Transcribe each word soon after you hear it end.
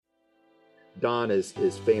Don is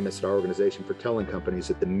famous at our organization for telling companies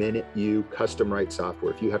that the minute you custom write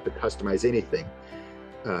software, if you have to customize anything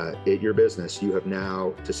at your business, you have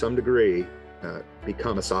now, to some degree,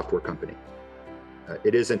 become a software company.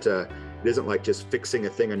 It isn't like just fixing a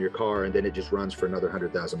thing on your car and then it just runs for another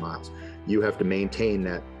 100,000 miles. You have to maintain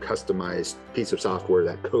that customized piece of software,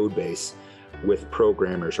 that code base, with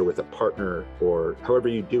programmers or with a partner or however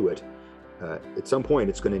you do it. At some point,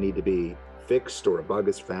 it's going to need to be fixed, or a bug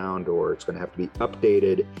is found, or it's going to have to be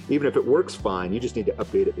updated. Even if it works fine, you just need to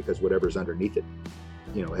update it because whatever's underneath it,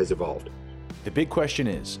 has evolved. The big question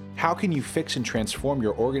is, how can you fix and transform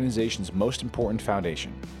your organization's most important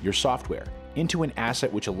foundation, your software, into an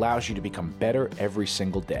asset which allows you to become better every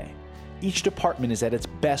single day? Each department is at its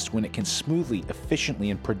best when it can smoothly, efficiently,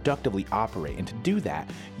 and productively operate. And to do that,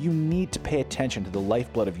 you need to pay attention to the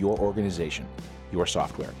lifeblood of your organization, your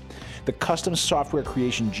software. The custom software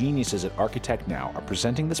creation geniuses at ArchitectNow are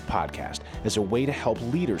presenting this podcast as a way to help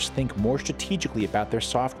leaders think more strategically about their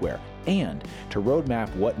software and to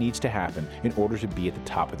roadmap what needs to happen in order to be at the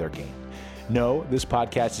top of their game. No, this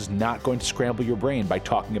podcast is not going to scramble your brain by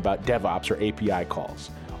talking about DevOps or API calls.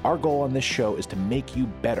 Our goal on this show is to make you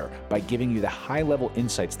better by giving you the high-level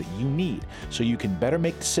insights that you need so you can better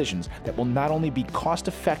make decisions that will not only be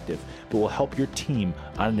cost-effective, but will help your team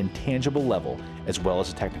on an intangible level as well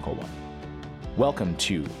as a technical one. Welcome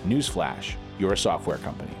to Newsflash, you're a software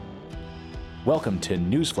company. Welcome to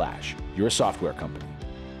Newsflash, you're a software company.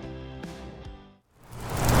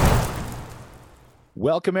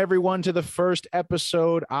 Welcome, everyone, to the first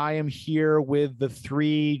episode. I am here with the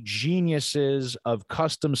three geniuses of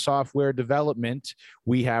custom software development.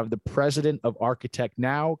 We have the president of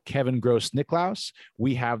ArchitectNow, Kevin Gross-Niklaus.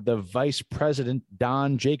 We have the vice president,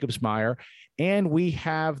 Don Jacobsmeyer. And we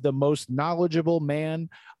have the most knowledgeable man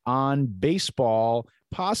on baseball,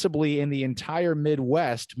 possibly in the entire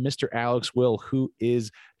Midwest, Mr. Alex Will, who is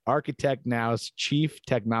ArchitectNow's chief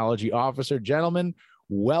technology officer. Gentlemen,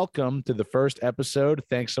 welcome to the first episode.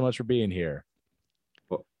 Thanks so much for being here.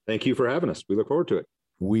 Well, thank you for having us. We look forward to it.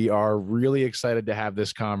 We are really excited to have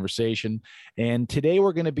this conversation. And today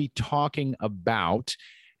we're going to be talking about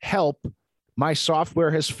help. My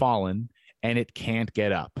software has fallen and it can't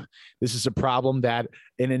get up. This is a problem that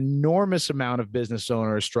an enormous amount of business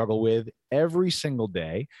owners struggle with every single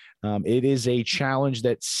day. It is a challenge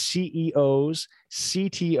that CEOs,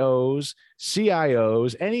 CTOs,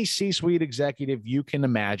 CIOs, any C-suite executive you can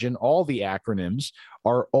imagine, all the acronyms,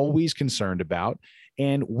 are always concerned about.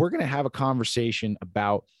 And we're going to have a conversation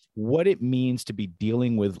about what it means to be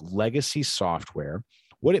dealing with legacy software,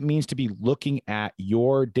 what it means to be looking at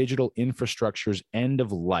your digital infrastructure's end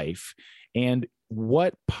of life, and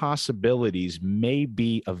what possibilities may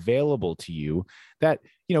be available to you that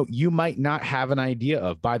you might not have an idea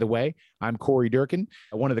of. By the way, I'm Corey Durkin,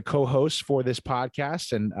 one of the co-hosts for this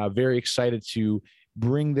podcast, and very excited to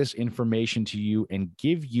bring this information to you and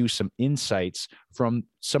give you some insights from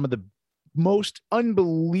some of the most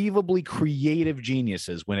unbelievably creative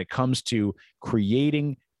geniuses when it comes to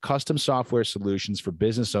creating custom software solutions for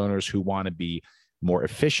business owners who want to be more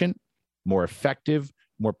efficient, more effective,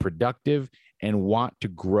 more productive, and want to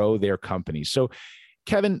grow their company. So,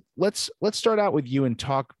 Kevin, let's start out with you and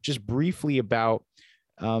talk just briefly about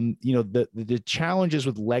the challenges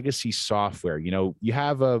with legacy software. You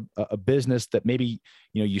have a business that maybe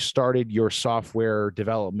you started your software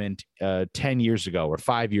development 10 years ago, or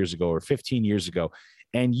 5 years ago, or 15 years ago,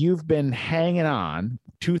 and you've been hanging on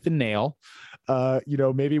tooth and nail.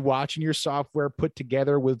 Maybe watching your software put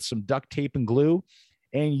together with some duct tape and glue,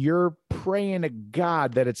 and you're praying to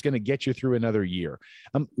God that it's going to get you through another year.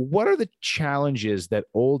 What are the challenges that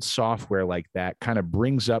old software like that kind of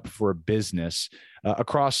brings up for a business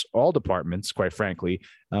across all departments, quite frankly,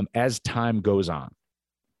 as time goes on?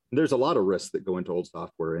 There's a lot of risks that go into old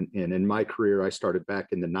software. And in my career, I started back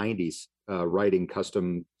in the 90s writing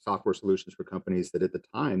custom software solutions for companies that at the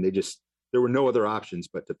time, there were no other options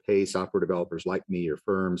but to pay software developers like me or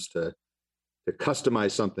firms to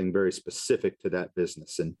customize something very specific to that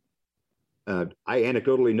business. And I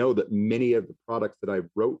anecdotally know that many of the products that I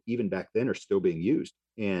wrote even back then are still being used.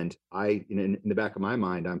 And in the back of my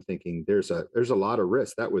mind, I'm thinking there's a lot of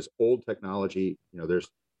risk. That was old technology. There's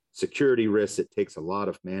security risks. It takes a lot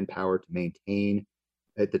of manpower to maintain.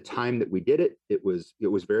 At the time that we did it, it was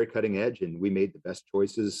very cutting edge, and we made the best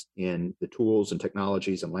choices in the tools and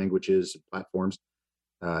technologies and languages and platforms.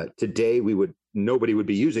 Today, nobody would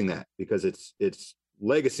be using that because it's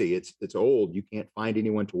legacy. It's old. You can't find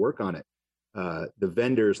anyone to work on it. The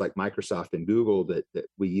vendors like Microsoft and Google that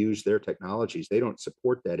we use their technologies, they don't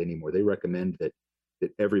support that anymore. They recommend that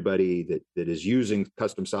everybody that is using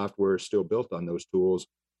custom software is still built on those tools.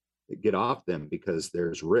 get off them because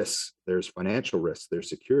there's risks, there's financial risks, there's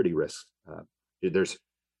security risks,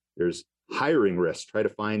 there's hiring risks. Try to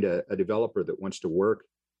find a developer that wants to work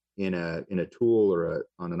in a tool or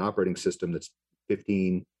on an operating system that's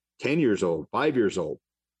 10 years old, 5 years old.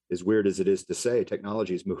 As weird as it is to say,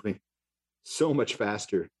 technology is moving so much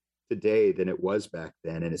faster today than it was back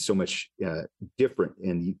then, and it's so much different.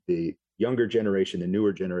 And the younger generation, the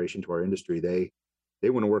newer generation to our industry, they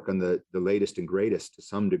want to work on the latest and greatest to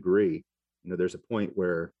some degree. There's a point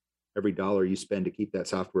where every dollar you spend to keep that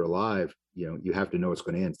software alive, you have to know it's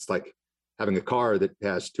going to end. It's like having a car that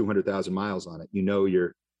has 200,000 miles on it.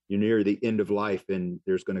 You're near the end of life, and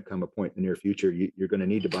there's going to come a point in the near future you're going to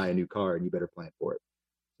need to buy a new car, and you better plan for it.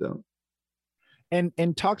 So.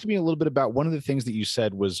 And talk to me a little bit about one of the things that you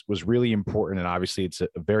said was really important. And obviously it's a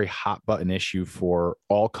very hot button issue for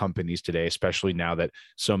all companies today, especially now that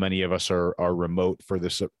so many of us are remote for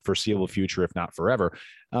the foreseeable future, if not forever.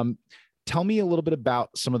 Tell me a little bit about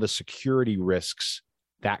some of the security risks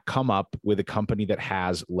that come up with a company that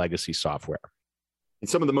has legacy software. And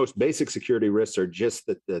some of the most basic security risks are just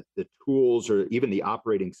that the tools, or even the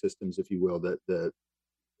operating systems, if you will, that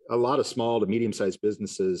a lot of small to medium-sized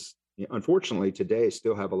businesses, unfortunately, today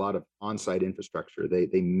still have a lot of on-site infrastructure.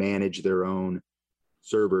 They manage their own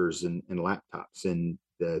servers and laptops, and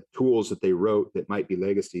the tools that they wrote that might be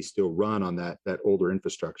legacy still run on that older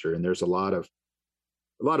infrastructure. And there's a lot of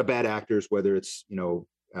bad actors, whether it's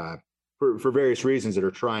for various reasons, that are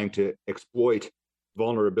trying to exploit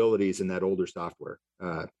vulnerabilities in that older software.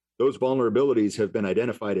 Those vulnerabilities have been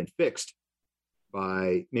identified and fixed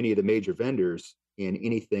by many of the major vendors in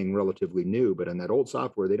anything relatively new, but in that old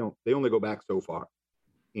software, they only go back so far.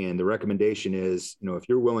 And the recommendation is, if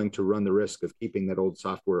you're willing to run the risk of keeping that old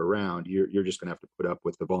software around, you're just going to have to put up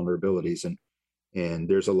with the vulnerabilities. And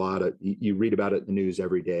there's a lot of, you read about it in the news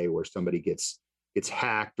every day, where somebody gets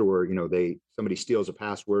hacked, or somebody steals a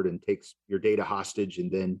password and takes your data hostage,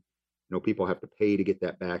 and then people have to pay to get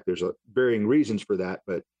that back. There's varying reasons for that,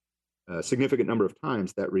 but a significant number of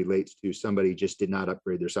times that relates to somebody just did not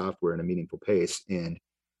upgrade their software in a meaningful pace, and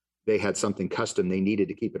they had something custom they needed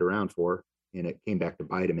to keep it around for, and it came back to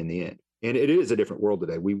bite them in the end. And it is a different world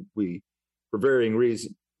today. We for varying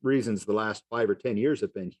reasons, the last 5 or 10 years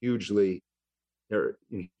have been hugely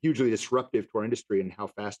disruptive to our industry and how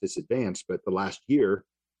fast it's advanced. But the last year,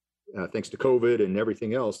 thanks to COVID and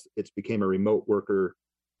everything else, it's became a remote worker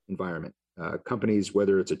environment. Companies,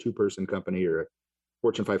 whether it's a 2-person company or a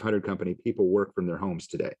Fortune 500 company, people work from their homes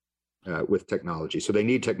today with technology. So they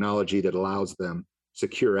need technology that allows them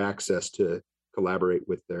secure access to collaborate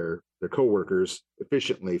with their coworkers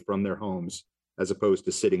efficiently from their homes, as opposed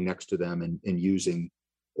to sitting next to them and using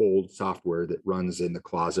old software that runs in the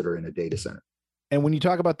closet or in a data center. And when you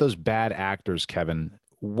talk about those bad actors, Kevin,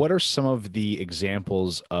 what are some of the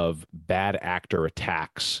examples of bad actor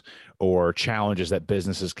attacks or challenges that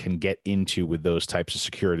businesses can get into with those types of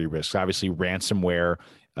security risks? Obviously, ransomware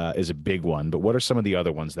is a big one, but what are some of the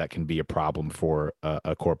other ones that can be a problem for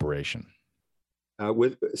a corporation?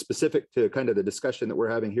 With specific to kind of the discussion that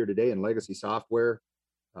we're having here today in legacy software,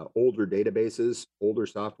 older databases, older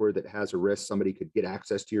software that has a risk somebody could get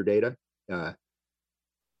access to your data.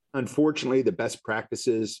 Unfortunately, the best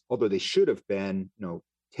practices, although they should have been,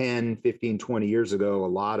 10, 15, 20 years ago, a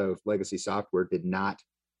lot of legacy software did not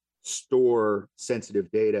store sensitive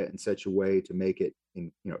data in such a way to make it,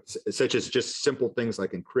 such as just simple things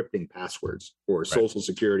like encrypting passwords or social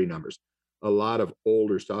security numbers. A lot of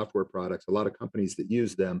older software products, a lot of companies that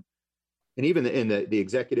use them, and even the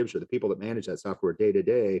executives or the people that manage that software day to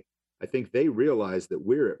day, I think they realize that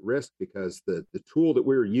we're at risk because the tool that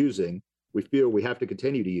we're using, we feel we have to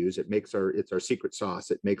continue to use. It's our secret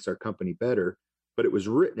sauce. It makes our company better. But it was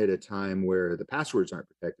written at a time where the passwords aren't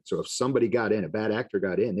protected. So if somebody got in, a bad actor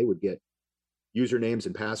got in, they would get usernames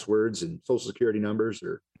and passwords and social security numbers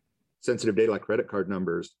or sensitive data like credit card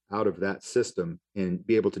numbers out of that system and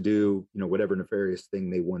be able to do, whatever nefarious thing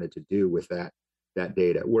they wanted to do with that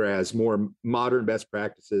data. Whereas more modern best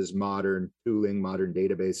practices, modern tooling, modern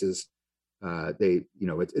databases,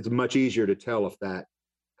 it's much easier to tell if that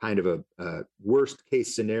kind of a worst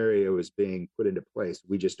case scenario is being put into place.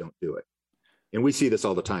 We just don't do it. And we see this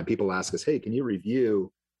all the time. People ask us, hey, can you review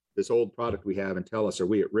this old product we have and tell us, are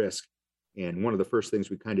we at risk? And one of the first things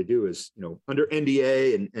we kind of do is, under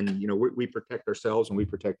NDA and we protect ourselves and we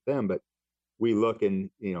protect them, but we look and,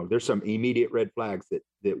 there's some immediate red flags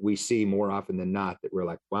that we see more often than not that we're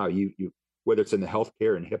like, wow, you whether it's in the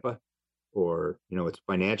healthcare and HIPAA or, it's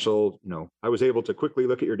financial, I was able to quickly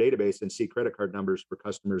look at your database and see credit card numbers for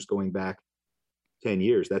customers going back 10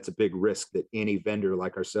 years. That's a big risk that any vendor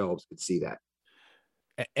like ourselves could see that.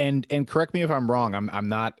 And correct me if I'm wrong. I'm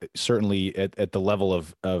not certainly at the level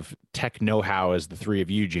of tech know-how as the three of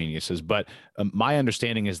you geniuses, but my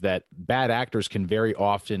understanding is that bad actors can very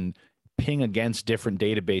often ping against different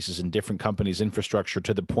databases and different companies' infrastructure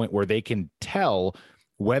to the point where they can tell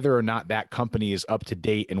whether or not that company is up to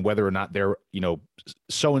date and whether or not their,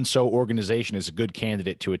 so and so organization is a good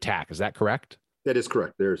candidate to attack. Is that correct? That is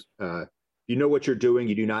correct. There's, you know what you're doing.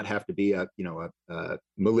 You do not have to be a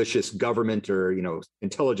malicious government or,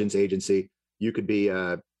 intelligence agency. You could be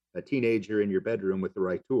a teenager in your bedroom with the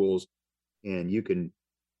right tools, and you can,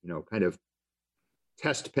 kind of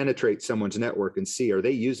penetrate someone's network and see, are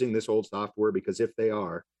they using this old software? Because if they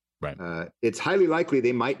are, Right. It's highly likely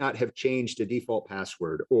they might not have changed a default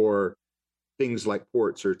password, or things like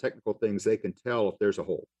ports or technical things. They can tell if there's a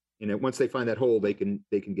hole, and once they find that hole, they can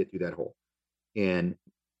get through that hole. And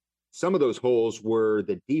some of those holes were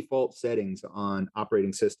the default settings on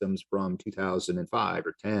operating systems from 2005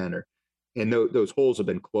 or 10, and those holes have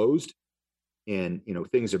been closed, and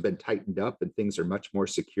things have been tightened up, and things are much more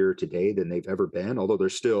secure today than they've ever been, although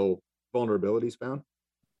there's still vulnerabilities found.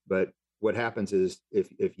 But what happens is,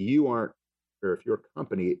 if you aren't, or if your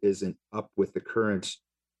company isn't up with the current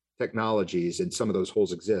technologies and some of those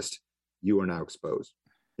holes exist, you are now exposed.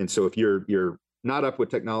 And so if you're not up with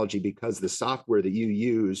technology because the software that you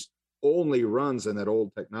use only runs on that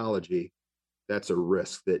old technology, that's a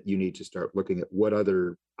risk that you need to start looking at what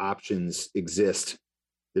other options exist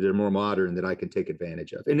that are more modern that I can take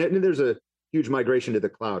advantage of. And there's a huge migration to the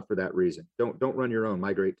cloud for that reason. Don't run your own,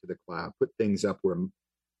 migrate to the cloud, put things up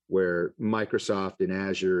where Microsoft and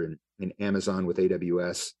Azure and Amazon with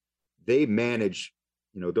AWS, they manage,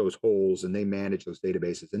 those holes, and they manage those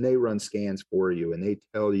databases, and they run scans for you, and they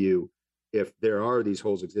tell you if there are these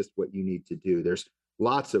holes exist, what you need to do. There's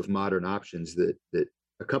lots of modern options that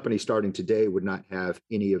a company starting today would not have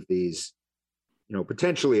any of these.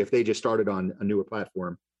 Potentially, if they just started on a newer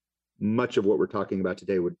platform, much of what we're talking about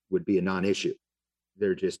today would be a non-issue.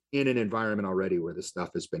 They're just in an environment already where the stuff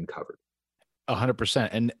has been covered. 100%.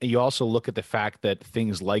 And you also look at the fact that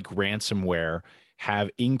things like ransomware have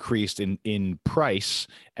increased in price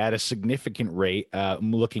at a significant rate.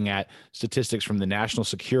 Looking at statistics from the National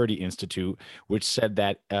Security Institute, which said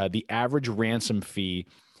that the average ransom fee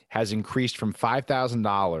has increased from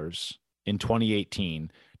 $5,000 in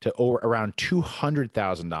 2018 to around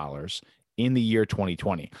 $200,000 in the year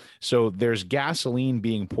 2020. So there's gasoline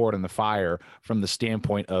being poured on the fire from the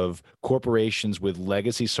standpoint of corporations with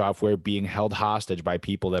legacy software being held hostage by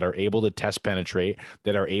people that are able to test penetrate,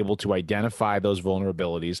 that are able to identify those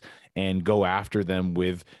vulnerabilities and go after them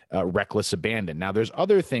with reckless abandon. Now, there's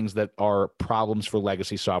other things that are problems for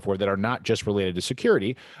legacy software that are not just related to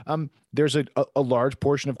security. There's a large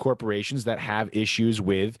portion of corporations that have issues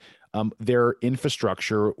with their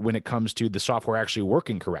infrastructure when it comes to the software actually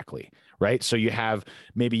working correctly, right? So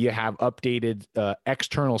maybe you have updated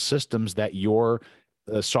external systems that your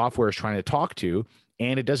software is trying to talk to,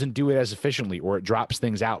 and it doesn't do it as efficiently, or it drops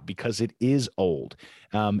things out because it is old.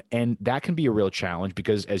 And that can be a real challenge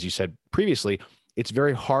because, as you said previously, it's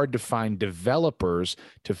very hard to find developers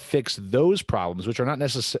to fix those problems, which are not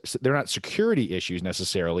they're not security issues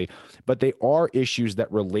necessarily, but they are issues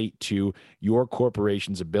that relate to your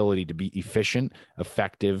corporation's ability to be efficient,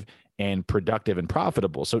 effective, and productive and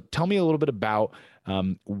profitable. So tell me a little bit about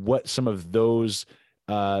what some of those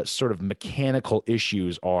sort of mechanical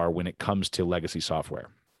issues are when it comes to legacy software.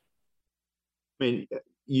 I mean,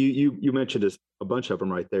 you mentioned a bunch of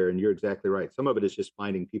them right there, and you're exactly right. Some of it is just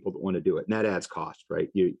finding people that want to do it, and that adds cost, right?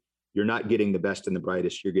 You're not getting the best and the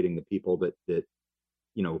brightest. You're getting the people that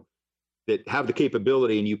have the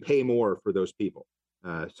capability, and you pay more for those people.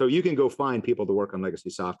 So you can go find people to work on legacy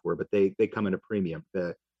software, but they come in a premium.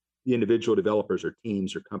 The individual developers or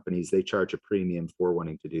teams or companies, they charge a premium for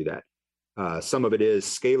wanting to do that. Some of it is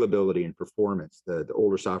scalability and performance. The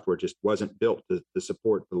older software just wasn't built to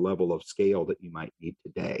support the level of scale that you might need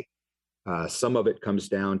today. Some of it comes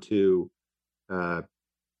down to,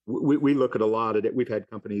 we look at a lot of it. We've had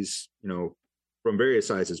companies, from various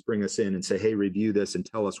sizes bring us in and say, hey, review this and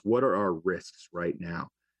tell us what are our risks right now.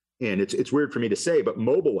 And it's weird for me to say, but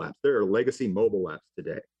mobile apps, there are legacy mobile apps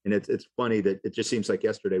today. And it's funny that it just seems like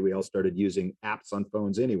yesterday we all started using apps on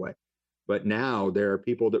phones anyway. But now there are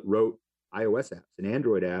people that wrote iOS apps and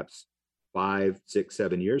Android apps 5, 6,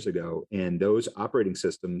 7 years ago. And those operating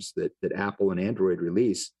systems that Apple and Android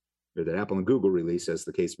release, or that Apple and Google release, as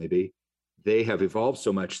the case may be, they have evolved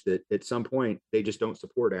so much that at some point they just don't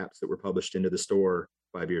support apps that were published into the store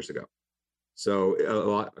 5 years ago. So a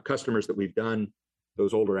lot of customers that we've done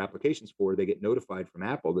those older applications for, they get notified from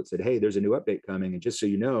Apple that said, hey, there's a new update coming. And just so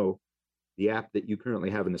you know, the app that you currently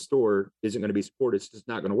have in the store isn't going to be supported. It's just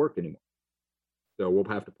not going to work anymore. So we'll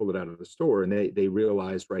have to pull it out of the store. And they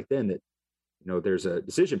realized right then that, there's a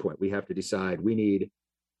decision point. We have to decide we need,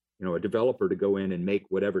 a developer to go in and make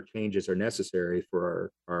whatever changes are necessary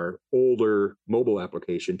for our older mobile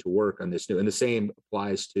application to work on this new. And the same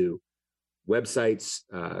applies to websites,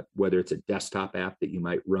 whether it's a desktop app that you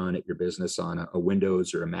might run at your business on a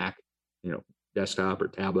Windows or a Mac, desktop or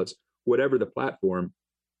tablets, whatever the platform,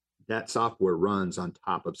 that software runs on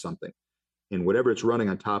top of something. And whatever it's running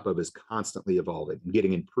on top of is constantly evolving and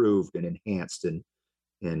getting improved and enhanced.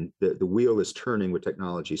 And the wheel is turning with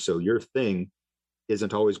technology. So your thing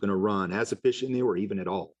isn't always going to run as efficiently or even at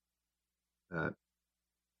all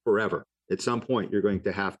forever. At some point, you're going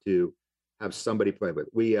to have somebody play with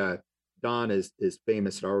it. Don is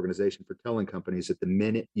famous at our organization for telling companies that the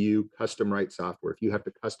minute you custom write software, if you have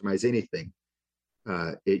to customize anything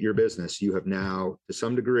at your business, you have now, to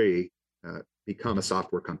some degree, become a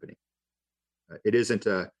software company. It isn't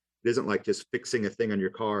like just fixing a thing on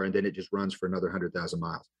your car and then it just runs for another 100,000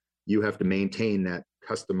 miles. You have to maintain that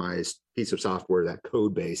customized piece of software, that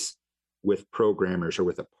code base, with programmers or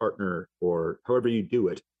with a partner or however you do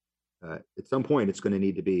it. At some point, it's going to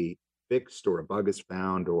need to be fixed, or a bug is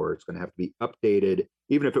found, or it's going to have to be updated.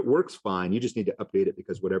 Even if it works fine, you just need to update it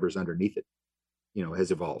because whatever's underneath it,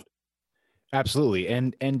 has evolved. Absolutely.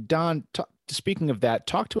 And Don, speaking of that,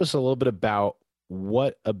 talk to us a little bit about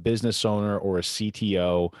what a business owner or a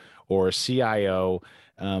CTO or a CIO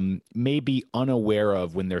may be unaware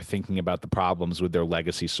of when they're thinking about the problems with their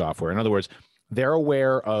legacy software. In other words, they're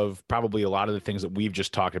aware of probably a lot of the things that we've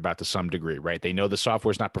just talked about to some degree, right? They know the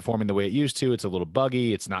software is not performing the way it used to. It's a little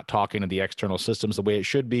buggy. It's not talking to the external systems the way it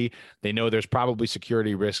should be. They know there's probably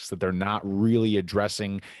security risks that they're not really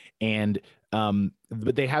addressing. And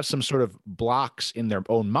but they have some sort of blocks in their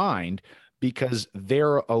own mind because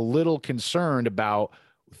they're a little concerned about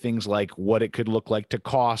things like what it could look like to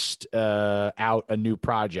cost out a new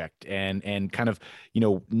project and kind of,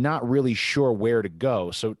 not really sure where to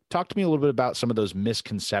go. So talk to me a little bit about some of those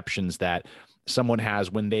misconceptions that someone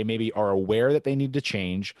has when they maybe are aware that they need to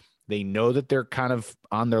change. They know that they're kind of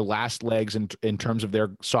on their last legs in terms of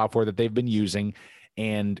their software that they've been using,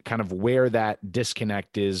 and kind of where that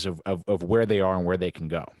disconnect is of where they are and where they can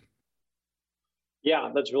go.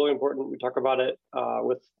 Yeah, that's really important. We talk about it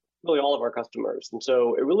with really all of our customers. And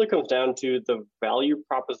so it really comes down to the value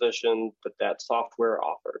proposition that software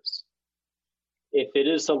offers. If it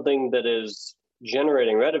is something that is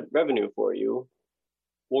generating revenue for you,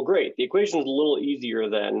 well, great. The equation is a little easier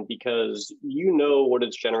then because you know what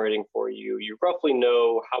it's generating for you. You roughly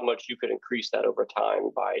know how much you could increase that over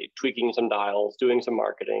time by tweaking some dials, doing some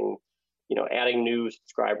marketing, adding new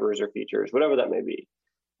subscribers or features, whatever that may be.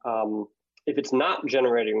 If it's not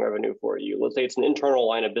generating revenue for you, let's say it's an internal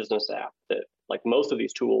line of business app that, like most of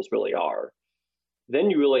these tools really are, then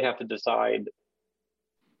you really have to decide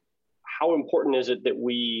how important is it that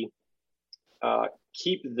we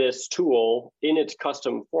keep this tool in its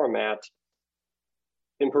custom format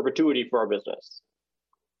in perpetuity for our business.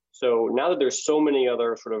 So now that there's so many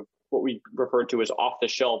other sort of what we refer to as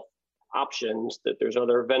off-the-shelf options, that there's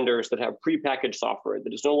other vendors that have prepackaged software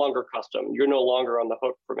that is no longer custom. You're no longer on the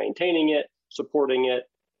hook for maintaining it, supporting it,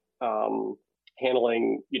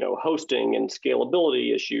 handling, hosting and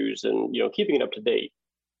scalability issues, and keeping it up to date.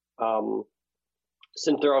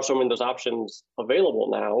 Since there are so many of those options available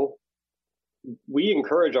now, we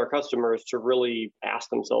encourage our customers to really ask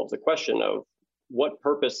themselves the question of what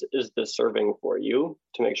purpose is this serving for you,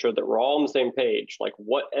 to make sure that we're all on the same page. Like,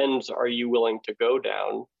 what ends are you willing to go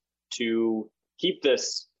down to keep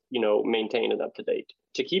this, maintained and up to date,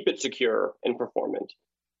 to keep it secure and performant,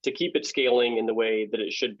 to keep it scaling in the way that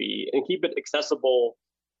it should be, and keep it accessible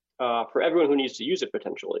for everyone who needs to use it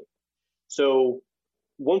potentially. So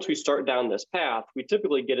once we start down this path, we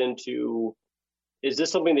typically get into, is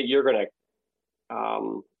this something that you're going to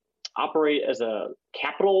operate as a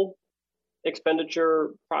capital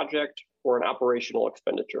expenditure project or an operational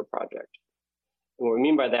expenditure project? And what we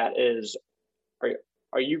mean by that is,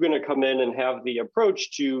 are you going to come in and have the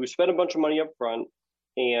approach to spend a bunch of money up front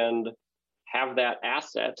and have that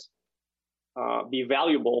asset be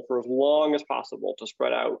valuable for as long as possible to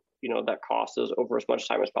spread out, that cost is over as much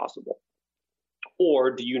time as possible?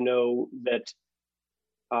 Or do you know that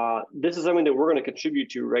this is something that we're going to contribute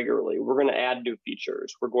to regularly? We're going to add new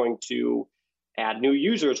features. We're going to add new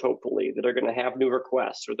users, hopefully, that are going to have new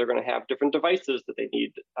requests, or they're going to have different devices that they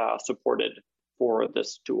need supported for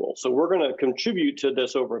this tool. So we're going to contribute to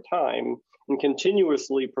this over time and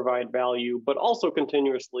continuously provide value, but also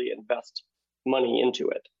continuously invest money into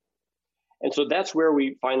it. And so that's where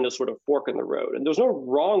we find this sort of fork in the road. And there's no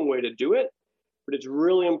wrong way to do it, but it's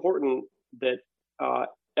really important that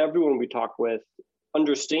everyone we talk with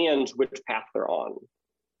understands which path they're on.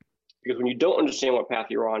 Because when you don't understand what path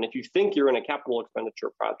you're on, if you think you're in a capital expenditure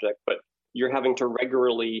project, but you're having to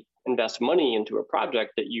regularly invest money into a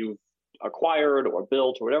project that you've acquired or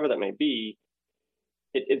built or whatever that may be,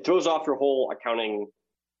 it throws off your whole accounting,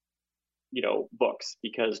 books,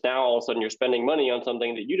 because now all of a sudden you're spending money on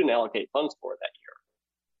something that you didn't allocate funds for that year.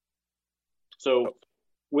 So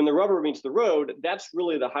when the rubber meets the road, that's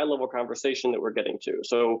really the high level conversation that we're getting to.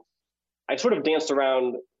 So I sort of danced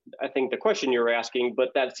around, I think, the question you were asking, but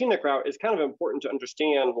that scenic route is kind of important to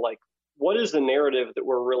understand, like, what is the narrative that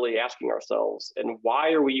we're really asking ourselves, and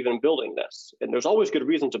why are we even building this? And there's always good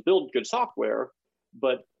reason to build good software,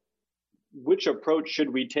 but which approach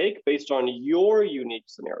should we take based on your unique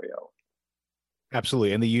scenario?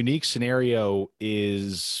 Absolutely. And the unique scenario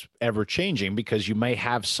is ever changing, because you may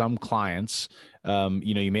have some clients,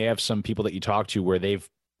 you may have some people that you talk to where they've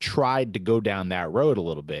tried to go down that road a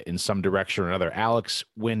little bit in some direction or another. Alex,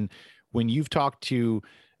 when you've talked to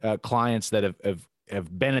clients that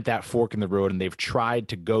have been at that fork in the road and they've tried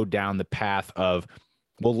to go down the path of,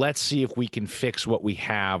 well, let's see if we can fix what we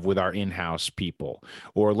have with our in-house people,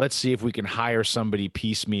 or let's see if we can hire somebody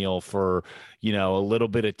piecemeal for, a little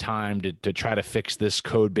bit of time to try to fix this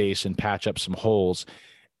code base and patch up some holes.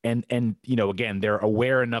 And again, they're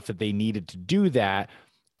aware enough that they needed to do that,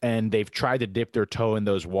 and they've tried to dip their toe in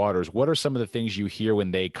those waters. What are some of the things you hear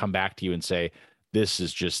when they come back to you and say, this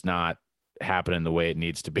is just not happening the way it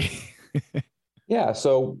needs to be? Yeah.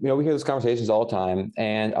 So, we hear those conversations all the time,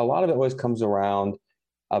 and a lot of it always comes around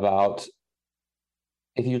about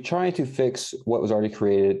if you're trying to fix what was already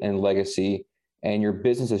created and legacy, and your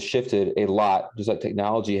business has shifted a lot, just like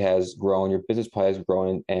technology has grown, your business probably has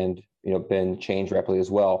grown and been changed rapidly as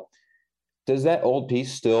well. Does that old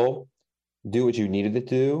piece still do what you needed it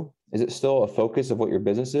to do? Is it still a focus of what your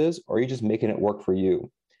business is, or are you just making it work for you?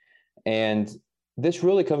 And this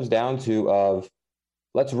really comes down to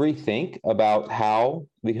let's rethink about how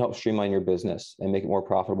we can help streamline your business and make it more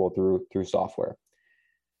profitable through software.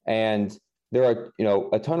 And there are,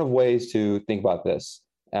 a ton of ways to think about this.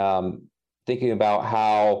 Thinking about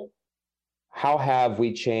how have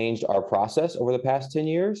we changed our process over the past 10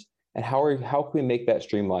 years, and how can we make that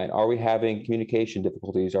streamline? Are we having communication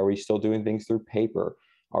difficulties? Are we still doing things through paper?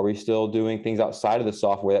 Are we still doing things outside of the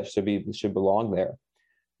software that should belong there?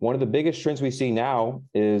 One of the biggest trends we see now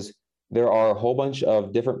is there are a whole bunch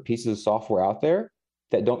of different pieces of software out there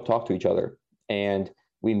that don't talk to each other, and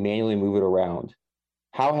we manually move it around.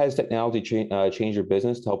 How has technology changed your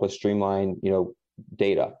business to help us streamline,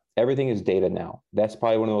 data? Everything is data now. That's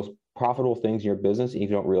probably one of the most profitable things in your business, and you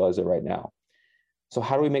don't realize it right now. So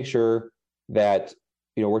how do we make sure that,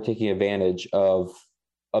 we're taking advantage of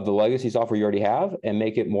the legacy software you already have and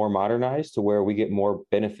make it more modernized to where we get more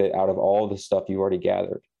benefit out of all the stuff you've already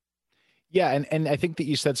gathered? Yeah. And I think that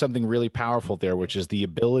you said something really powerful there, which is the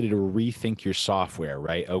ability to rethink your software,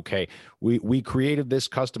 right? Okay. We created this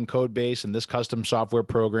custom code base and this custom software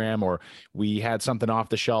program, or we had something off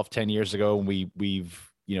the shelf 10 years ago, and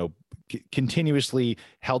we've continuously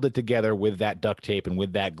held it together with that duct tape and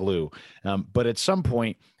with that glue. But at some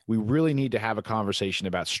point, we really need to have a conversation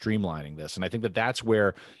about streamlining this. And I think that that's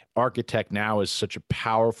where ArchitectNow is such a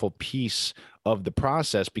powerful piece of the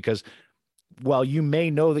process, because while you may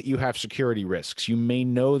know that you have security risks, you may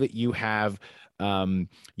know that you have,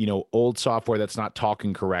 old software that's not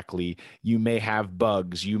talking correctly, you may have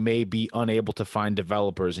bugs, you may be unable to find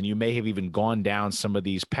developers, and you may have even gone down some of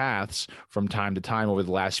these paths from time to time over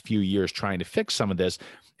the last few years trying to fix some of this.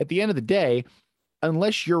 At the end of the day,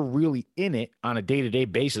 unless you're really in it on a day-to-day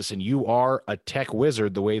basis and you are a tech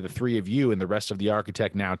wizard the way the three of you and the rest of the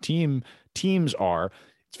ArchitectNow teams are,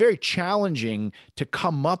 it's very challenging to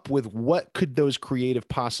come up with what could those creative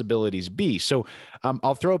possibilities be. So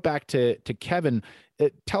I'll throw it back to Kevin.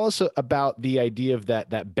 Tell us about the idea of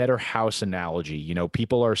that better house analogy.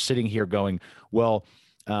 People are sitting here going, well,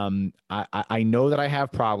 I know that I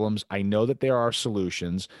have problems. I know that there are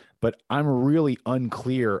solutions, but I'm really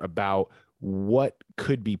unclear about what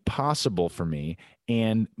could be possible for me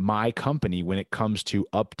and my company when it comes to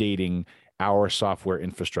updating our software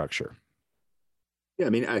infrastructure. Yeah, I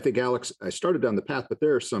mean, I think, Alex, I started down the path, but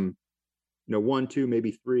there are some, one, two,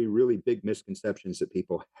 maybe three really big misconceptions that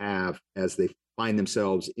people have as they find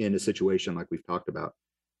themselves in a situation like we've talked about.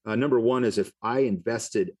 Number one is, if I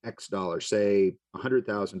invested X dollars, say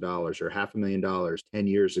 $100,000 or $500,000 10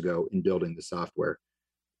 years ago in building the software,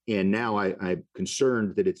 and now I'm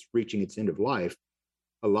concerned that it's reaching its end of life,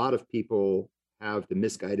 a lot of people have the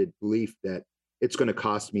misguided belief that it's going to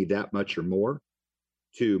cost me that much or more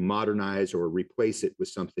to modernize or replace it with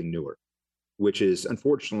something newer, which is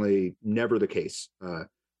unfortunately never the case.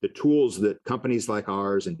 The tools that companies like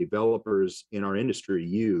ours and developers in our industry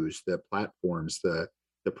use, the platforms, the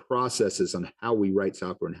processes on how we write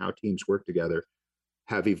software and how teams work together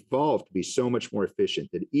have evolved to be so much more efficient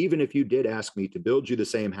that even if you did ask me to build you the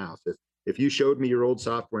same house, if you showed me your old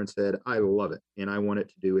software and said, I love it and I want it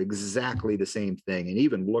to do exactly the same thing and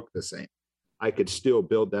even look the same, I could still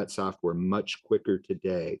build that software much quicker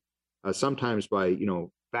today, sometimes by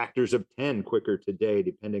factors of 10 quicker today,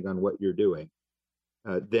 depending on what you're doing,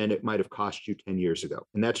 than it might have cost you 10 years ago.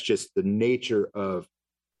 And that's just the nature of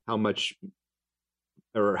how much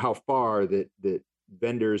or how far that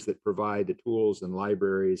vendors that provide the tools and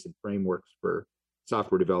libraries and frameworks for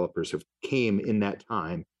software developers have came in that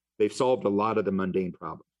time. They've solved a lot of the mundane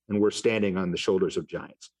problems, and we're standing on the shoulders of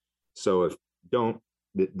giants. So if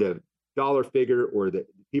the dollar figure, or that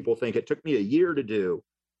people think it took me a year to do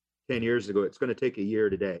 10 years ago, it's going to take a year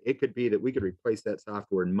today. It could be that we could replace that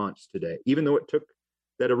software in months today, even though it took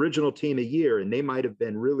that original team a year and they might have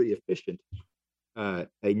been really efficient.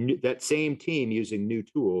 That same team using new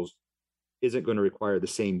tools isn't going to require the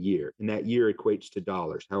same year, and that year equates to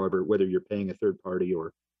dollars. However, whether you're paying a third party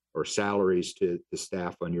or salaries to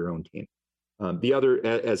staff on your own team. The other,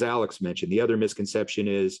 as Alex mentioned, the other misconception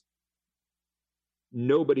is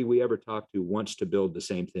nobody we ever talk to wants to build the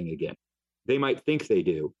same thing again. They might think they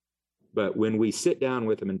do, but when we sit down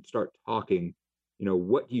with them and start talking,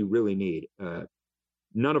 what do you really need?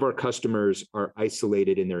 None of our customers are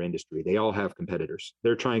isolated in their industry. They all have competitors.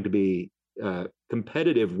 They're trying to be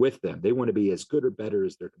competitive with them. They want to be as good or better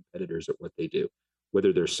as their competitors at what they do,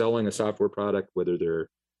 whether they're selling a software product, whether their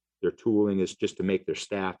tooling is just to make their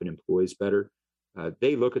staff and employees better.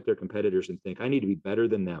 They look at their competitors and think, I need to be better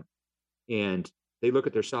than them. And they look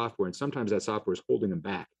at their software, and sometimes that software is holding them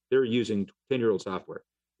back. They're using 10-year-old software.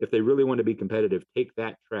 If they really want to be competitive, take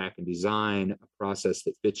that track and design a process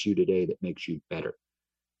that fits you today that makes you better,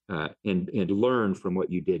 and learn from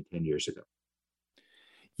what you did 10 years ago.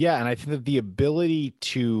 Yeah, and I think that the ability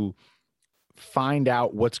to find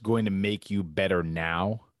out what's going to make you better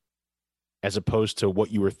now, as opposed to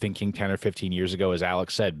what you were thinking 10 or 15 years ago, as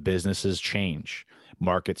Alex said, businesses change,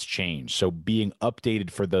 markets change. So being updated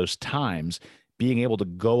for those times, being able to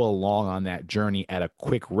go along on that journey at a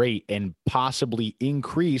quick rate and possibly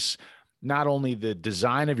increase not only the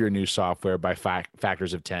design of your new software by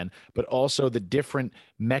factors of 10, but also the different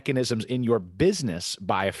mechanisms in your business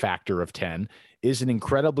by a factor of 10 is an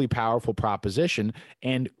incredibly powerful proposition.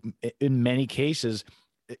 And in many cases,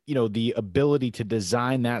 the ability to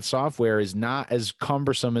design that software is not as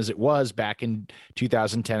cumbersome as it was back in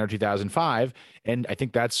 2010 or 2005. And I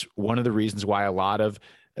think that's one of the reasons why a lot of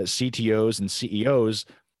CTOs and CEOs,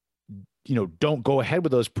 don't go ahead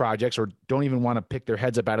with those projects or don't even want to pick their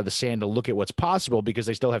heads up out of the sand to look at what's possible because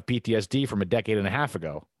they still have PTSD from a decade and a half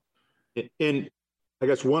ago. And I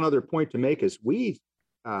guess one other point to make is we,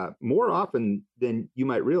 more often than you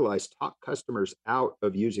might realize, talk customers out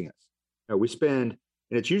of using us. We spend,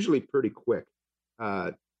 and it's usually pretty quick.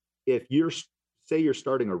 If say you're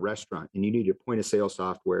starting a restaurant and you need a point of sale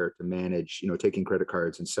software to manage, taking credit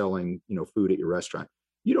cards and selling, food at your restaurant,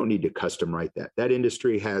 you don't need to custom write that. That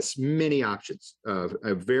industry has many options of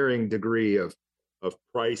a varying degree of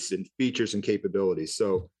price and features and capabilities.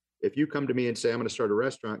 So if you come to me and say, I'm going to start a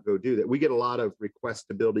restaurant, go do that. We get a lot of requests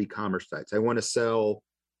to build e-commerce sites. I want to sell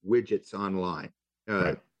widgets online.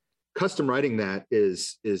 Right. Custom writing that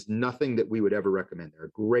is nothing that we would ever recommend. There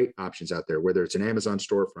are great options out there, whether it's an Amazon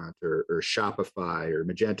storefront or Shopify or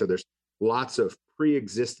Magento. There's lots of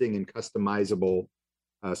pre-existing and customizable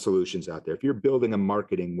solutions out there. If you're building a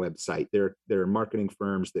marketing website, there are marketing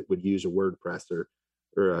firms that would use a WordPress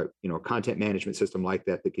or a content management system like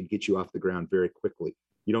that could get you off the ground very quickly.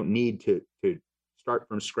 You don't need to start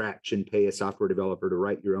from scratch and pay a software developer to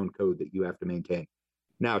write your own code that you have to maintain.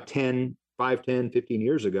 Now, 5, 10, 15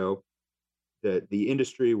 years ago, the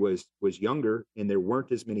industry was younger and there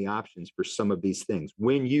weren't as many options for some of these things.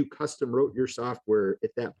 When you custom wrote your software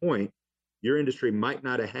at that point, your industry might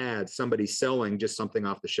not have had somebody selling just something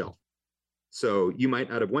off the shelf. So you might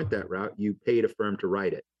not have went that route. You paid a firm to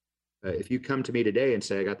write it. If you come to me today and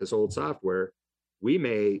say, I got this old software, we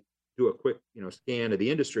may do a quick scan of the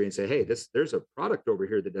industry and say, hey, there's a product over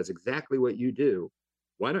here that does exactly what you do.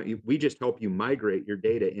 Why don't we just help you migrate your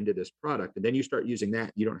data into this product? And then you start using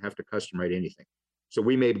that. You don't have to custom write anything. So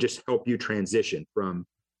we may just help you transition from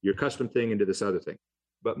your custom thing into this other thing.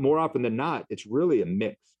 But more often than not, it's really a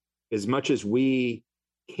mix. As much as we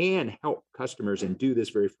can help customers and do this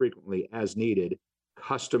very frequently as needed,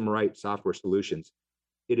 custom write software solutions,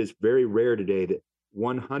 it is very rare today that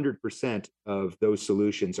 100% of those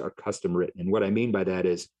solutions are custom written. And what I mean by that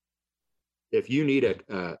is, if you need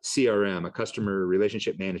a CRM, a customer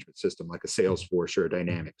relationship management system, like a Salesforce or a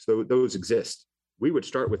Dynamics, those exist. We would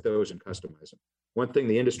start with those and customize them. One thing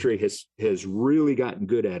the industry has really gotten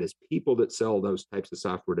good at is people that sell those types of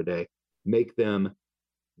software today make them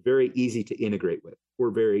very easy to integrate with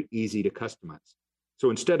or very easy to customize. So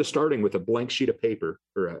instead of starting with a blank sheet of paper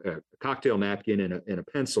or a cocktail napkin and a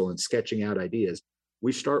pencil and sketching out ideas,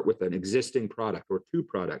 we start with an existing product or two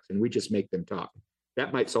products and we just make them talk.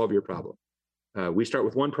 That might solve your problem. We start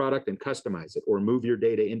with one product and customize it or move your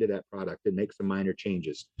data into that product and make some minor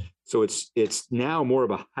changes. So it's now more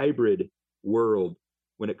of a hybrid world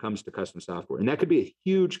when it comes to custom software. And that could be a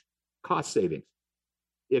huge cost savings.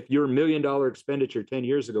 If your $1 million expenditure 10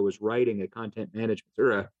 years ago was writing a content management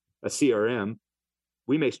or a CRM,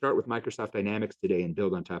 we may start with Microsoft Dynamics today and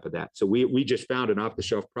build on top of that. So we just found an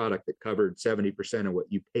off-the-shelf product that covered 70% of what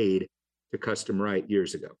you paid to custom write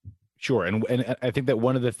years ago. Sure. And I think that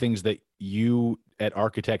one of the things that you at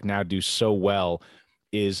ArchitectNow do so well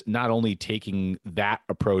is not only taking that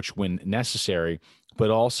approach when necessary, but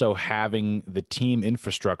also having the team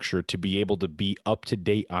infrastructure to be able to be up to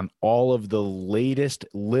date on all of the latest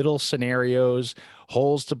little scenarios,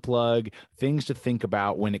 holes to plug, things to think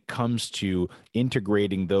about when it comes to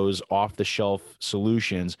integrating those off-the-shelf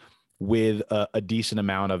solutions with a decent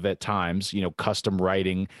amount of, at times, custom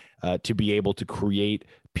writing to be able to create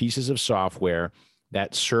pieces of software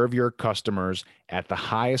that serve your customers at the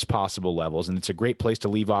highest possible levels. And it's a great place to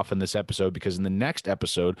leave off in this episode, because in the next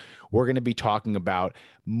episode, we're going to be talking about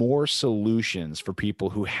more solutions for people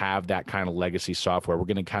who have that kind of legacy software. We're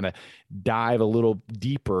going to kind of dive a little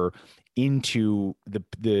deeper into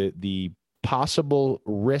the possible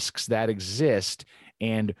risks that exist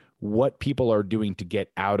and what people are doing to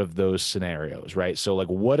get out of those scenarios, right? So like,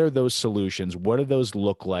 what are those solutions? What do those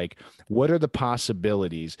look like? What are the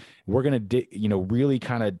possibilities? We're going to, really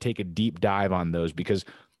kind of take a deep dive on those, because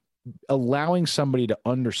allowing somebody to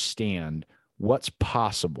understand what's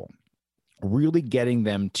possible, really getting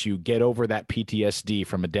them to get over that PTSD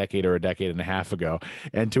from a decade or a decade and a half ago,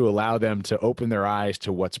 and to allow them to open their eyes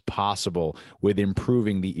to what's possible with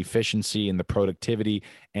improving the efficiency and the productivity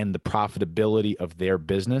and the profitability of their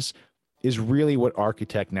business is really what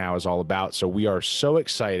ArchitectNow is all about. So we are so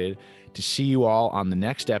excited to see you all on the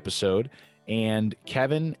next episode. And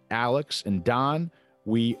Kevin, Alex, and Don,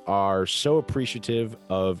 we are so appreciative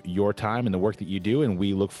of your time and the work that you do, and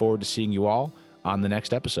we look forward to seeing you all on the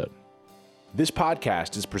next episode. This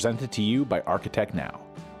podcast is presented to you by ArchitectNow.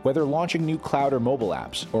 Whether launching new cloud or mobile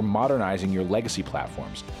apps or modernizing your legacy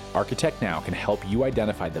platforms, ArchitectNow can help you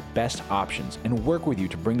identify the best options and work with you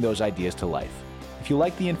to bring those ideas to life. If you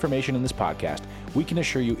like the information in this podcast, we can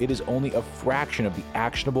assure you it is only a fraction of the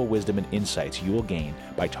actionable wisdom and insights you will gain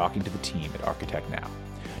by talking to the team at ArchitectNow.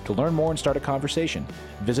 To learn more and start a conversation,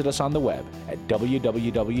 visit us on the web at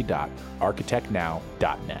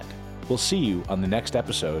www.architectnow.net. We'll see you on the next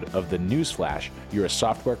episode of the Newsflash, You're a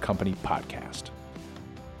Software Company podcast.